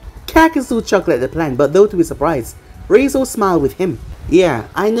there. Kakazu chuckled at the plan, but though to his surprise, Reizo smiled with him. Yeah,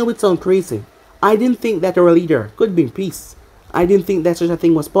 I know it sounds crazy. I didn't think that our leader could bring peace. I didn't think that such a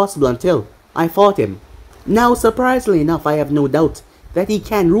thing was possible until I fought him. Now, surprisingly enough, I have no doubt that he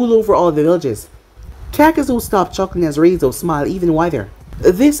can rule over all the villages. Kakazu stopped chuckling as Reizo smiled even wider.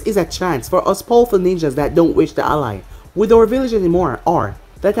 This is a chance for us powerful ninjas that don't wish to ally with our village anymore, or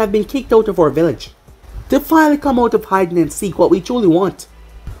that have been kicked out of our village, to finally come out of hiding and seek what we truly want.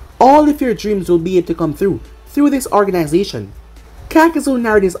 All of your dreams will be able to come through this organization. Kakazu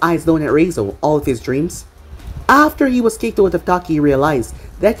narrowed his eyes down at Reizo. All of his dreams? After he was kicked out of Taki, he realized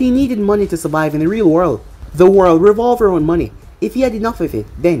that he needed money to survive in the real world. The world revolved around money. If he had enough of it,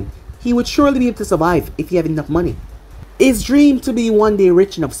 then he would surely be able to survive if he had enough money. His dream to be one day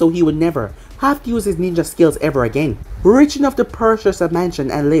rich enough so he would never have to use his ninja skills ever again. Rich enough to purchase a mansion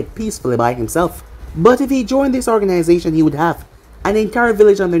and live peacefully by himself. But if he joined this organization, he would have an entire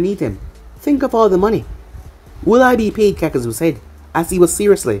village underneath him. Think of all the money. Will I be paid? Kakazu said, as he was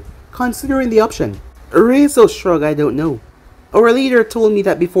seriously considering the option. Reizo shrugged. I don't know. Our leader told me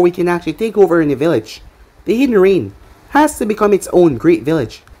that before we can actually take over any village, the Hidden Rain has to become its own great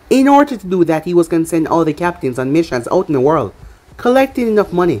village. In order to do that, he was going to send all the captains on missions out in the world, collecting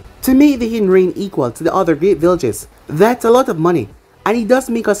enough money to make the Hidden Rain equal to the other great villages. That's a lot of money, and he does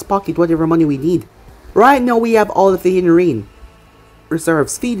make us pocket whatever money we need. Right now we have all of the Hidden Rain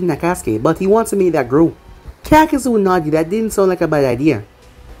reserves feeding Akatsuki, but he wants to make that grow. Kakazu nodded. That didn't sound like a bad idea.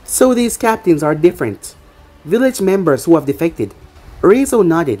 So these captains are different village members who have defected. Reizo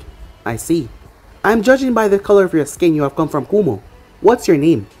nodded. I see. I'm judging by the color of your skin you have come from Kumo. What's your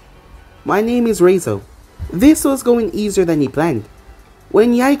name? My name is Reizo. This was going easier than he planned.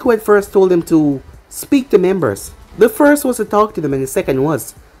 When Yaiko had first told him to speak to members, the first was to talk to them and the second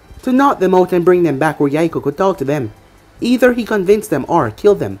was to knock them out and bring them back where Yaiko could talk to them. Either he convinced them or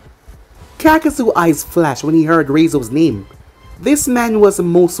killed them. Kakazu's eyes flashed when he heard Reizo's name. This man was the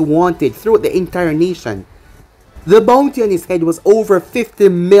most wanted throughout the entire nation. The bounty on his head was over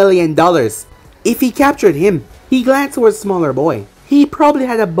 $50 million. If he captured him, he glanced towards the smaller boy. He probably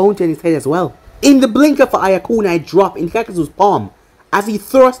had a bounty on his head as well. In the blink of an eye, a kunai dropped in Kakazu's palm as he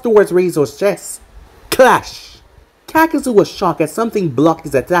thrust towards Reizo's chest. Clash! Kakazu was shocked as something blocked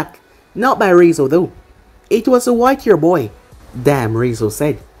his attack. Not by Reizo though. It was a white-haired boy. Damn, Reizo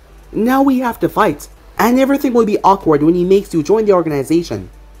said. Now we have to fight. And everything will be awkward when he makes you join the organization.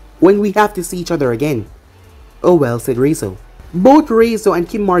 When we have to see each other again. Oh well, said Reizo. Both Reizo and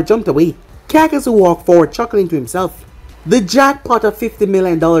Kimimaro jumped away. Kakazu walked forward, chuckling to himself. The jackpot of $50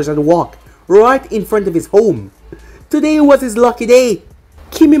 million had walked right in front of his home. Today was his lucky day.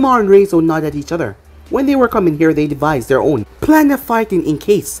 Kimimaro and Reizo nodded at each other. When they were coming here, they devised their own plan of fighting in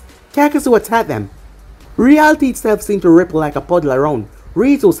case Kakazu attacked them. Reality itself seemed to ripple like a puddle around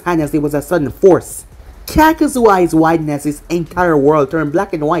Reizo's hand as there was a sudden force. Kakazu's eyes widened as his entire world turned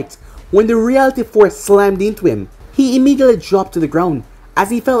black and white when the reality force slammed into him. He immediately dropped to the ground as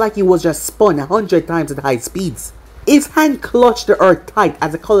he felt like he was just spun 100 times at high speeds. His hand clutched the earth tight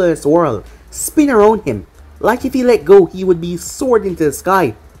as a colorless whirl spin around him. Like if he let go, he would be soared into the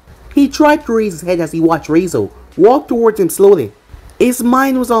sky. He tried to raise his head as he watched Reizo walk towards him slowly. His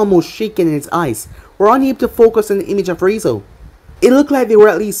mind was almost shaken and his eyes were unable to focus on the image of Reizo. It looked like there were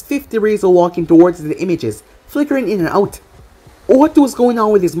at least 50 Reizo walking towards the images, flickering in and out. What was going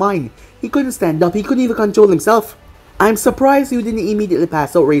on with his mind? He couldn't stand up, he couldn't even control himself. I'm surprised you didn't immediately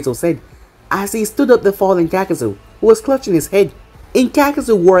pass out, Reizo said, as he stood up the fallen Kakazu, who was clutching his head. In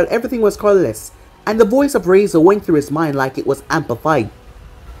Kakazu's world, everything was colorless, and the voice of Reizo went through his mind like it was amplified.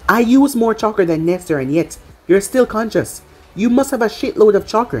 I use more chakra than necessary and yet, you're still conscious. You must have a shitload of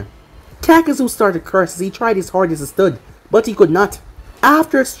chakra. Kakazu started to curse as he tried his hardest as he stood, but he could not.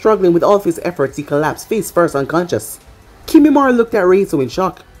 After struggling with all of his efforts, he collapsed face first unconscious. Kimimaro looked at Reizo in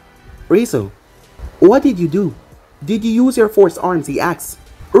shock. Reizo, what did you do? Did you use your force arms, he asked.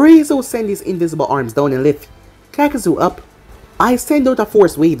 Reizo sent his invisible arms down and lift Kakazu up. I sent out a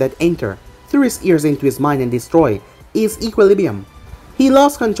force wave that entered through his ears into his mind and destroyed his equilibrium. He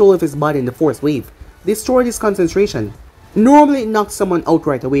lost control of his body in the force wave, destroyed his concentration. Normally it knocks someone out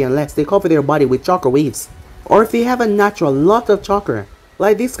right away unless they cover their body with chakra waves, or if they have a natural lot of chakra,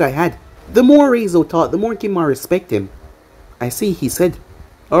 like this guy had. The more Reizo thought, the more Kimimaro respected him. I see, he said.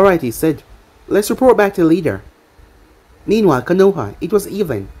 Alright, he said. Let's report back to the leader. Meanwhile, Konoha, it was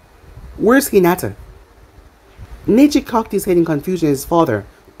Evelyn. Where's Hinata? Neji cocked his head in confusion as his father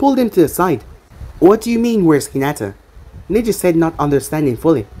pulled him to the side. What do you mean, where's Hinata? Neji said, not understanding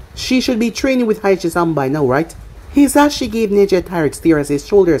fully. She should be training with Hayashi-sama by now, right? Hisashi gave Neji a tired stare as his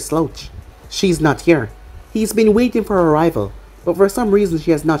shoulders slouched. She's not here. He's been waiting for her arrival, but for some reason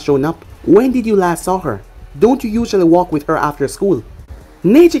she has not shown up. When did you last saw her? Don't you usually walk with her after school?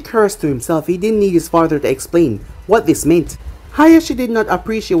 Neji cursed to himself. He didn't need his father to explain what this meant. Hayashi did not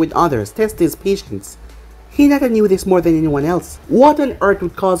appreciate when others test his patience. Hinata knew this more than anyone else. What on earth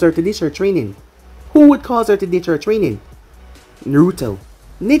would cause her to ditch her training? Who would cause her to ditch her training? Naruto.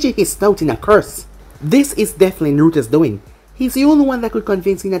 Neji hissed out in a curse. This is definitely Naruto's doing. He's the only one that could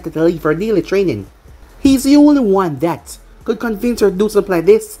convince Hinata to leave for daily training. He's the only one that could convince her to do something like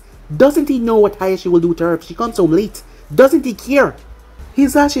this. Doesn't he know what Hayashi will do to her if she comes home late? Doesn't he care?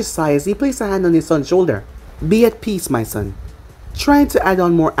 Hisashi sighed as he placed a hand on his son's shoulder. Be at peace, my son. Trying to add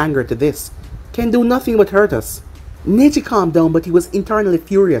on more anger to this can do nothing but hurt us. Neji calmed down, but he was internally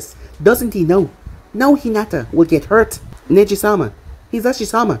furious. Doesn't he know? Now Hinata will get hurt. Neji-sama,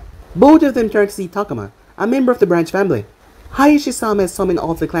 Hisashi-sama. Both of them turned to see Takuma, a member of the branch family. Hayashi-sama has summoned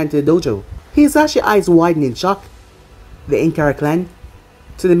all of the clan to the dojo. Hisashi's eyes widened in shock. The entire clan?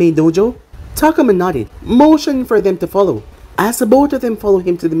 To the main dojo? Takuma nodded, motioning for them to follow. As the both of them followed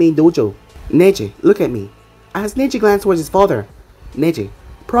him to the main dojo. Neji, look at me. As Neji glanced towards his father. Neji,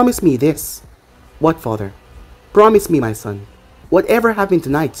 promise me this. What, father? Promise me, my son. Whatever happened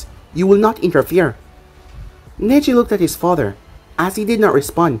tonight, you will not interfere. Neji looked at his father, as he did not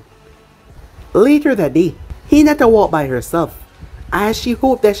respond. Later that day, Hinata walked by herself, as she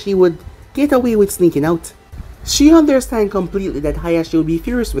hoped that she would get away with sneaking out. She understood completely that Hayashi would be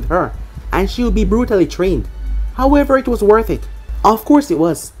furious with her, and she would be brutally trained. However, it was worth it. Of course it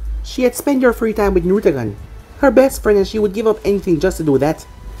was. She had spent her free time with Naruto, her best friend, and she would give up anything just to do that.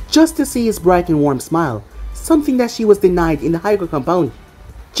 Just to see his bright and warm smile, something that she was denied in the Haiku compound.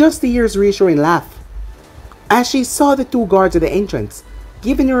 Just to hear his reassuring laugh. As she saw the two guards at the entrance,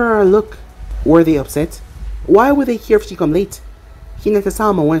 giving her a look. Were they upset? Why were they here if she come late?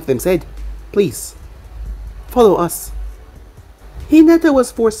 Hinata-sama, one of them said. Please, follow us. Hinata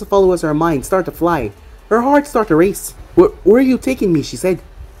was forced to follow as her mind started to fly. Her heart started to race. Where are you taking me, she said,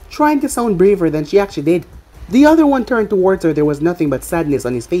 trying to sound braver than she actually did. The other one turned towards her. There was nothing but sadness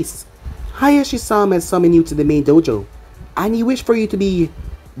on his face. Hayashi sama summoned you to the main dojo, and he wished for you to be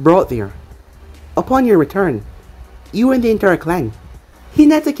brought there. Upon your return, you and the entire clan,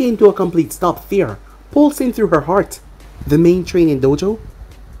 Hinata came to a complete stop, fear pulsing through her heart. The main training dojo?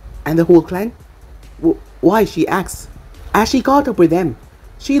 And the whole clan? Why, she asked. As she caught up with them,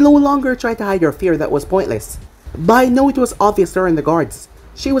 she no longer tried to hide her fear that was pointless. By now it was obvious to her and the guards.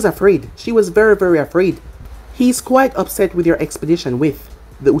 She was afraid. She was very, very afraid. He's quite upset with your expedition with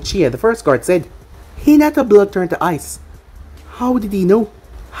the Uchiha, the first guard said. Hinata's blood turned to ice. How did he know?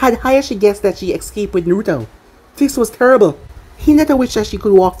 Had Hayashi guessed that she escaped with Naruto? This was terrible. Hinata wished that she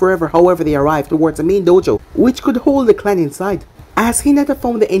could walk forever. However, they arrived towards the main dojo, which could hold the clan inside. As Hinata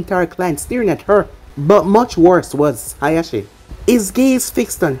found the entire clan staring at her. But much worse was Hayashi. His gaze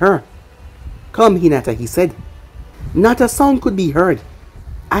fixed on her. Come, Hinata, he said. Not a sound could be heard,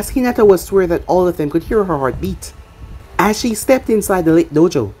 as Hinata was sure that all of them could hear her heart beat. As she stepped inside the lit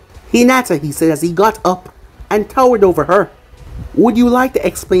dojo, Hinata, he said as he got up and towered over her. Would you like to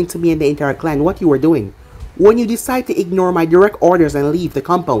explain to me and the entire clan what you were doing when you decided to ignore my direct orders and leave the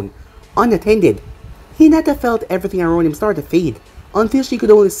compound unattended? Hinata felt everything around him start to fade until she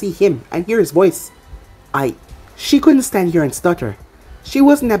could only see him and hear his voice. She couldn't stand here and stutter. She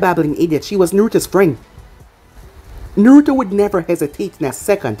wasn't a babbling idiot, she was Naruto's friend. Naruto would never hesitate in a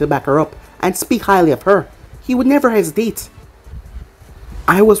second to back her up and speak highly of her. He would never hesitate.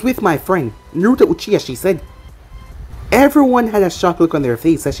 I was with my friend, Naruto Uchiha, she said. Everyone had a shocked look on their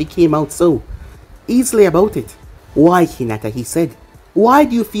face as she came out so easily about it. Why, Hinata, he said. Why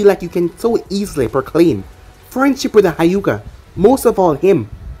do you feel like you can so easily proclaim friendship with the Hyuga, most of all him?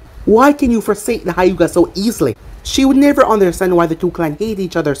 Why can you forsake the Hyuga so easily? She would never understand why the two clans hate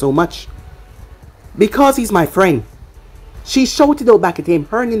each other so much. Because he's my friend. She shouted out back at him,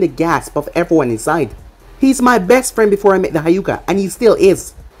 hearing the gasp of everyone inside. He's my best friend before I met the Hyuga, and he still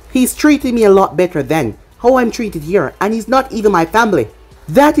is. He's treated me a lot better than how I'm treated here, and he's not even my family.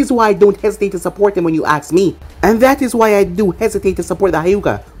 That is why I don't hesitate to support him when you ask me. And that is why I do hesitate to support the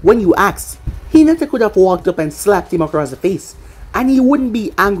Hyuga when you ask. Hinata could have walked up and slapped him across the face, and he wouldn't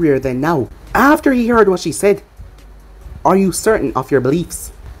be angrier than now. After he heard what she said, are you certain of your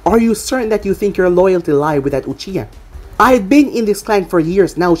beliefs? Are you certain that you think your loyalty lie with that Uchiha? I've been in this clan for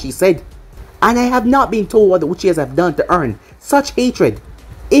years now, she said, and I have not been told what the Uchihas have done to earn such hatred.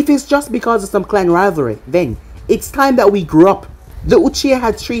 If it's just because of some clan rivalry, then it's time that we grew up. The Uchiha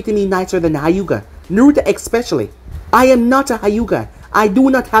had treated me nicer than the Hyuga, Naruto especially. I am not a Hyuga. I do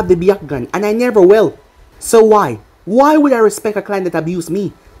not have the Byakugan, and I never will. So why would I respect a clan that abused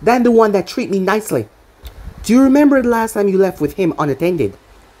me than the one that treat me nicely? Do you remember the last time you left with him unattended?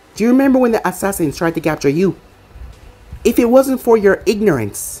 Do you remember when the assassins tried to capture you? If it wasn't for your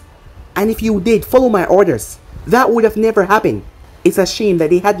ignorance, and if you did follow my orders, that would have never happened. It's a shame that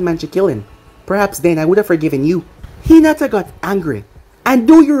they hadn't managed to kill him. Perhaps then I would have forgiven you. Hinata got angry. And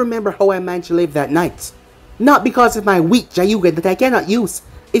do you remember how I managed to live that night? Not because of my weak Hyuga that I cannot use.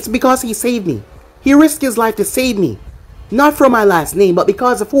 It's because he saved me. He risked his life to save me. Not for my last name, but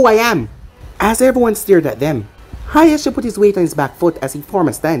because of who I am. As everyone stared at them, Hayashi put his weight on his back foot as he formed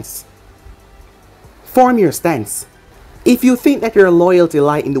a stance. Form your stance. If you think that your loyalty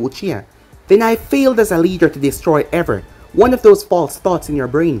lies in the Uchiha, then I failed as a leader to destroy ever one of those false thoughts in your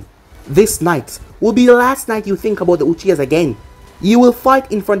brain. This night will be the last night you think about the Uchihas again. You will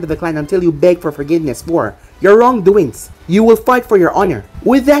fight in front of the clan until you beg for forgiveness for your wrongdoings. You will fight for your honor.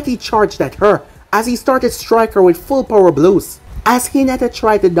 With that, he charged at her as he started to strike her with full power blows. As Hinata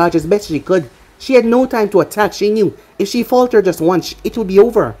tried to dodge as best she could, she had no time to attack. She knew if she faltered just once, it would be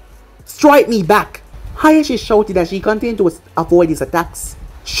over. Strike me back! Hayashi shouted as she continued to avoid his attacks.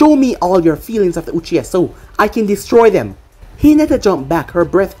 Show me all your feelings of the Uchiha so I can destroy them. Hinata jumped back, her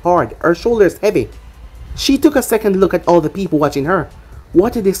breath hard, her shoulders heavy. She took a second look at all the people watching her.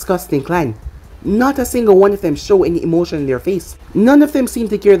 What a disgusting clan. Not a single one of them showed any emotion in their face. None of them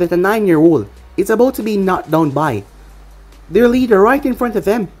seemed to care that a 9-year-old is about to be knocked down by their leader right in front of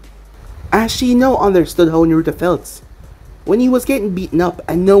them. As she now understood how Naruto felt when he was getting beaten up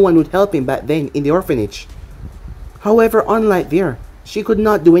and no one would help him back then in the orphanage. However, unlike there, she could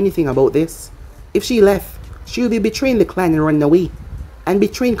not do anything about this. If she left, she would be betraying the clan and running away, and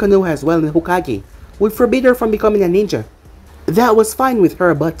betraying Konoha as well, and Hokage would forbid her from becoming a ninja. That was fine with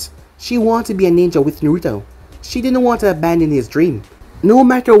her, but she wanted to be a ninja with Naruto. She didn't want to abandon his dream. No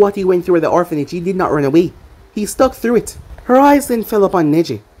matter what he went through at the orphanage, he did not run away. He stuck through it. Her eyes then fell upon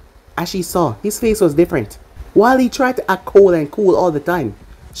Neji. As she saw, his face was different. While he tried to act cold and cool all the time,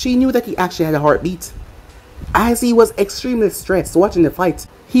 she knew that he actually had a heartbeat. As he was extremely stressed watching the fight,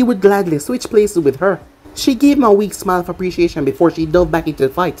 he would gladly switch places with her. She gave him a weak smile of appreciation before she dove back into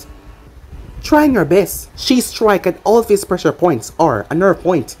the fight. Trying her best, she struck at all of his pressure points, or a nerve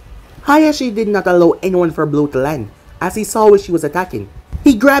point. Hayashi did not allow anyone for a blow to land, as he saw what she was attacking.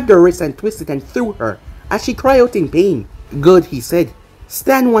 He grabbed her wrist and twisted and threw her, as she cried out in pain. Good, he said.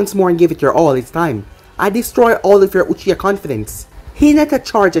 Stand once more and give it your all, it's time. I destroy all of your Uchiha confidence. He let a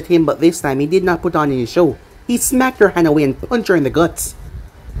charge at him, but this time he did not put on any show. He smacked her hand away and punched her in the guts.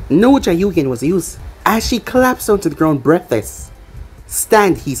 No Jayugen was used, as she collapsed onto the ground breathless.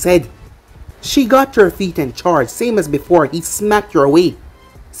 Stand, he said. She got to her feet and charged, same as before. He smacked her away.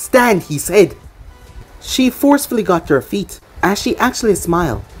 Stand, he said. She forcefully got to her feet, as she actually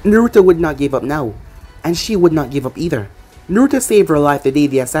smiled. Naruto would not give up now, and she would not give up either. Naruto saved her life the day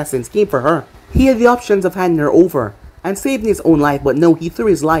the assassins came for her. He had the options of handing her over and saving his own life, but no, he threw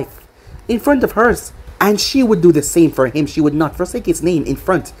his life in front of hers. And she would do the same for him. She would not forsake his name in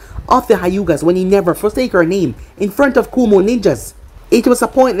front of the Hyugas when he never forsake her name in front of Kumo ninjas. It was a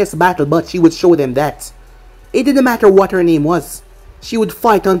pointless battle, but she would show them that. It didn't matter what her name was. She would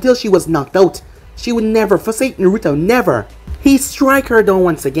fight until she was knocked out. She would never forsake Naruto, never. He struck her down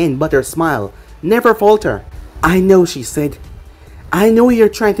once again, but her smile never faltered. I know, she said. I know you're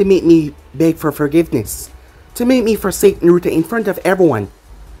trying to make me beg for forgiveness. To make me forsake Naruto in front of everyone.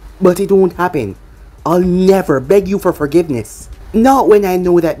 But it won't happen. I'll never beg you for forgiveness. Not when I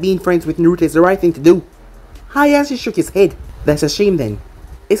know that being friends with Naruto is the right thing to do. Hayashi shook his head. That's a shame then.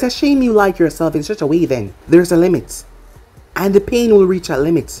 It's a shame you lie to yourself in such a way then. There's a limit. And the pain will reach that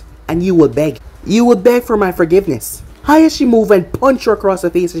limit. And you will beg. You will beg for my forgiveness. Hayashi moved and punched her across the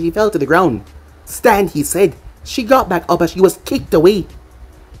face as she fell to the ground. Stand, he said. She got back up as she was kicked away.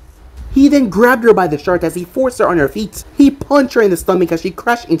 He then grabbed her by the shirt as he forced her on her feet. He punched her in the stomach as she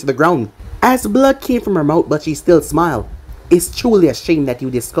crashed into the ground. As blood came from her mouth, but she still smiled. It's truly a shame that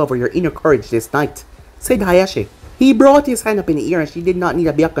you discover your inner courage this night, said Hayashi. He brought his hand up in the air and she did not need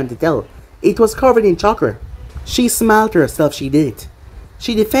a byakugan to tell. It was covered in chakra. She smiled to herself she did it.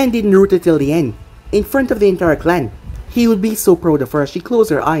 She defended Naruto till the end, in front of the entire clan. He would be so proud of her. She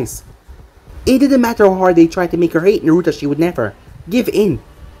closed her eyes. It didn't matter how hard they tried to make her hate Naruto, she would never give in.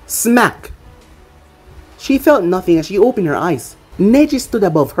 Smack! She felt nothing as she opened her eyes. Neji stood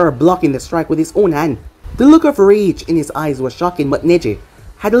above her, blocking the strike with his own hand. The look of rage in his eyes was shocking, but Neji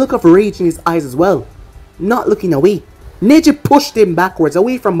had a look of rage in his eyes as well. Not looking away, Neji pushed him backwards,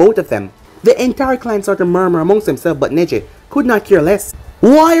 away from both of them. The entire clan started to murmur amongst themselves, but Neji could not care less.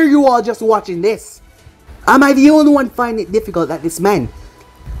 Why are you all just watching this? Am I the only one finding it difficult that this man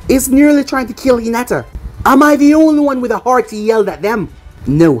is nearly trying to kill Hinata? Am I the only one with a heart? He yelled at them.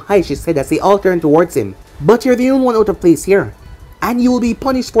 No, Hayashi said as they all turned towards him. But you're the only one out of place here, and you will be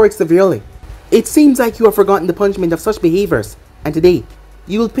punished for it severely. It seems like you have forgotten the punishment of such behaviors, and today,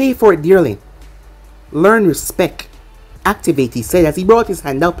 you will pay for it dearly. Learn respect. Activate, he said as he brought his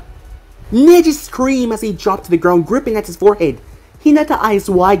hand up. Neji screamed as he dropped to the ground, gripping at his forehead. Hinata's eyes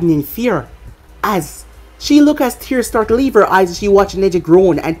widened in fear, as she looked as tears started to leave her eyes as she watched Neji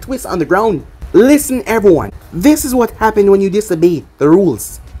groan and twist on the ground. Listen everyone, this is what happened when you disobey the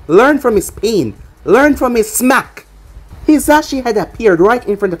rules. Learn from his pain. Learn from his smack. Hisashi had appeared right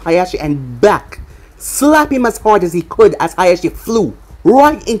in front of Hayashi and back, slapped him as hard as he could as Hayashi flew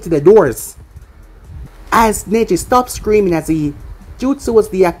right into the doors. As Neji stopped screaming as the jutsu was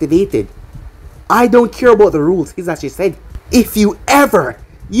deactivated. I don't care about the rules, Hisashi said. If you ever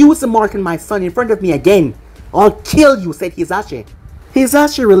use a mark on my son in front of me again, I'll kill you, said Hisashi.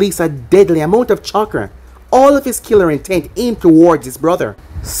 Hisashi released a deadly amount of chakra, all of his killer intent aimed towards his brother.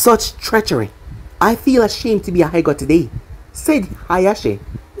 Such treachery. I feel ashamed to be a Hyuga today, said Hayashi,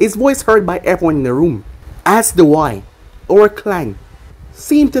 his voice heard by everyone in the room. As do I. Our clan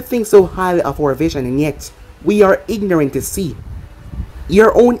seem to think so highly of our vision, and yet we are ignorant to see.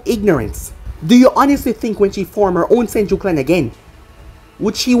 Your own ignorance. Do you honestly think when she formed her own Senju clan again,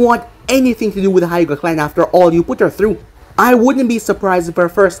 would she want anything to do with the Hyuga clan after all you put her through? I wouldn't be surprised if her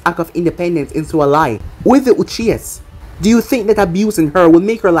first act of independence is to ally with the Uchihas. Do you think that abusing her will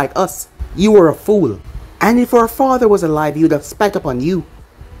make her like us? You are a fool. And if our father was alive, he would have spat upon you.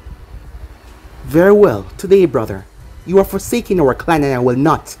 Very well, today, brother, you are forsaking our clan and I will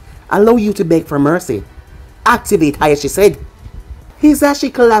not allow you to beg for mercy. Activate, Hayashi said.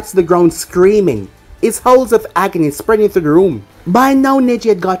 Hisashi collapsed to the ground screaming, his howls of agony spreading through the room. By now, Neji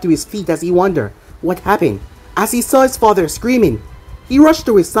had got to his feet as he wondered what happened. As he saw his father screaming, he rushed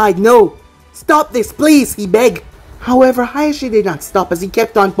to his side. No, stop this, please, he begged. However, Hayashi did not stop as he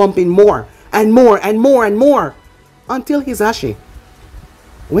kept on pumping more and more and more and more until Hisashi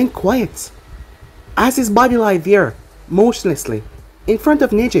went quiet as his body lay there motionlessly in front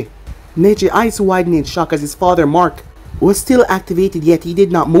of Neji. Neji eyes widened in shock as his father marked was still activated, yet he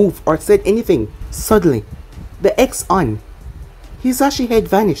did not move or said anything. Suddenly, the X on Hisashi head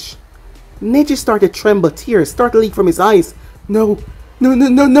vanished. Neji started to tremble, tears started to leak from his eyes. No, no, no,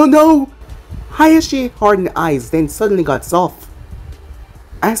 no, no, no! Hayashi hardened eyes, then suddenly got soft,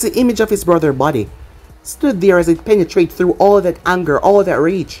 as the image of his brother's body stood there as it penetrated through all that anger, all that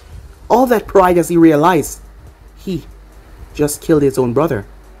rage, all that pride, as he realized he just killed his own brother.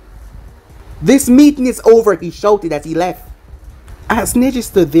 This meeting is over, he shouted as he left. As Neji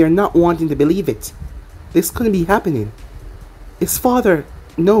stood there not wanting to believe it. This couldn't be happening. His father,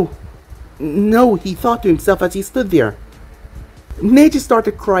 no, he thought to himself as he stood there. Neji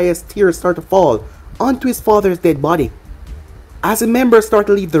started to cry as tears started to fall onto his father's dead body. As the members started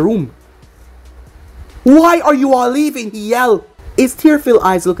to leave the room. Why are you all leaving? He yelled. His tear-filled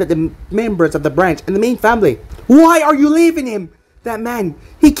eyes looked at the members of the branch and the main family. Why are you leaving him? That man,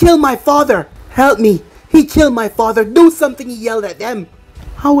 he killed my father. Help me. He killed my father. Do something, he yelled at them.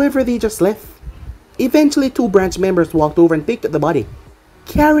 However, they just left. Eventually, 2 branch members walked over and picked up the body,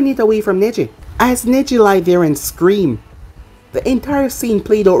 carrying it away from Neji. As Neji lay there and screamed, the entire scene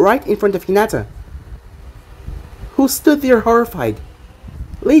played out right in front of Hinata, who stood there horrified.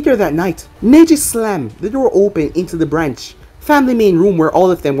 Later that night, Neji slammed the door open into the branch family main room where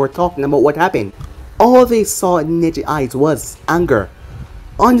all of them were talking about what happened. All they saw in Neji's eyes was anger,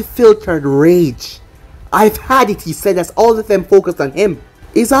 unfiltered rage. I've had it, he said, as all of them focused on him.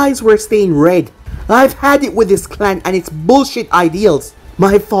 His eyes were stained red. I've had it with this clan and its bullshit ideals.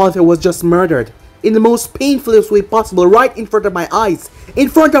 My father was just murdered in the most painfulest way possible right in front of my eyes, in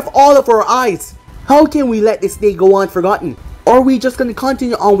front of all of our eyes. How can we let this day go on forgotten? Or are we just going to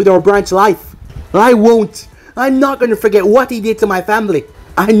continue on with our branch life? I won't. I'm not going to forget what he did to my family.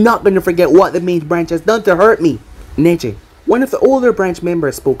 I'm not going to forget what the main branch has done to hurt me. Neji, one of the older branch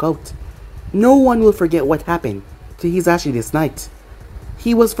members, spoke out. No one will forget what happened to Hisashi this night.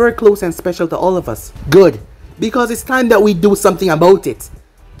 He was very close and special to all of us. Good, because it's time that we do something about it.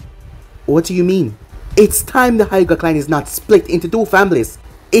 What do you mean? It's time the Hyuga clan is not split into 2 families.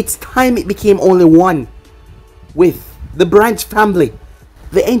 It's time it became only one, with the branch family.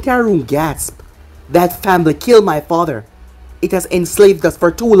 The entire room gasped. That family killed my father. It has enslaved us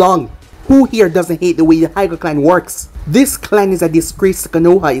for too long. Who here doesn't hate the way the Hyuga clan works? This clan is a disgrace to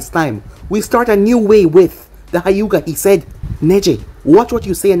Konoha. It's time we start a new way with the Hyuga, he said. Neji, watch what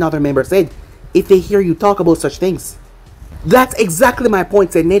you say, another member said, if they hear you talk about such things. That's exactly my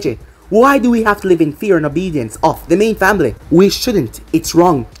point, said Neji. Why do we have to live in fear and obedience of the main family? We shouldn't. It's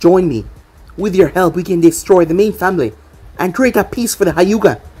wrong. Join me. With your help, we can destroy the main family and create a peace for the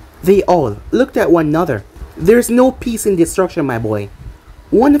Hyuga. They all looked at one another. There's no peace in destruction, my boy.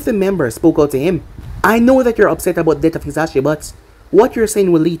 One of the members spoke out to him. I know that you're upset about the death of Hisashi, but what you're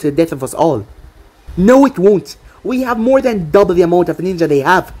saying will lead to the death of us all. No, it won't. We have more than double the amount of ninja they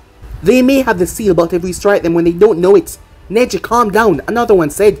have. They may have the seal, but if we strike them when they don't know it. Neji, calm down, another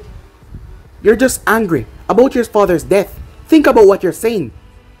one said. You're just angry about your father's death. Think about what you're saying.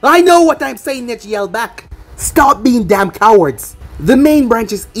 I know what I'm saying, Neji yelled back. Stop being damn cowards. The main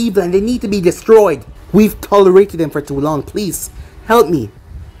branch is evil and they need to be destroyed. We've tolerated them for too long. Please, help me.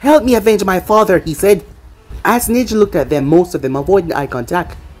 Help me avenge my father, he said. As Neji looked at them, most of them avoided eye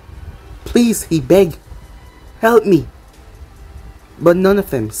contact. Please, he begged. Help me. But none of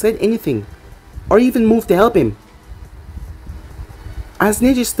them said anything or even moved to help him. As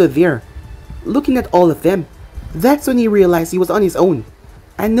Neji stood there, looking at all of them, that's when he realized he was on his own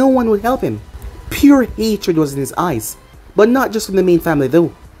and no one would help him. Pure hatred was in his eyes, but not just from the main family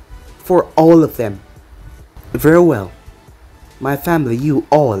though, for all of them. Very well. My family, you've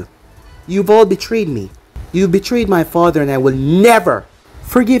all betrayed me. You've betrayed my father and I will never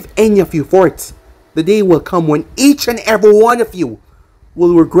forgive any of you for it. The day will come when each and every one of you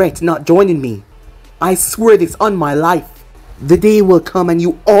will regret not joining me. I swear this on my life. The day will come and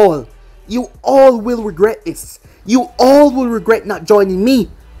you all will regret this. You all will regret not joining me.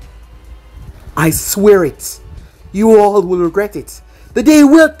 I swear it. You all will regret it. The day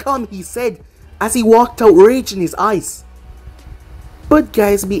will come, he said, as he walked out, rage in his eyes. But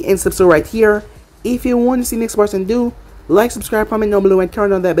guys, be and subscribe right here. If you want to see next person do, like, subscribe, comment down below, and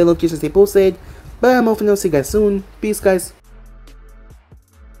turn on that bell notification to stay posted. But I'm off and I'll see you guys soon. Peace, guys.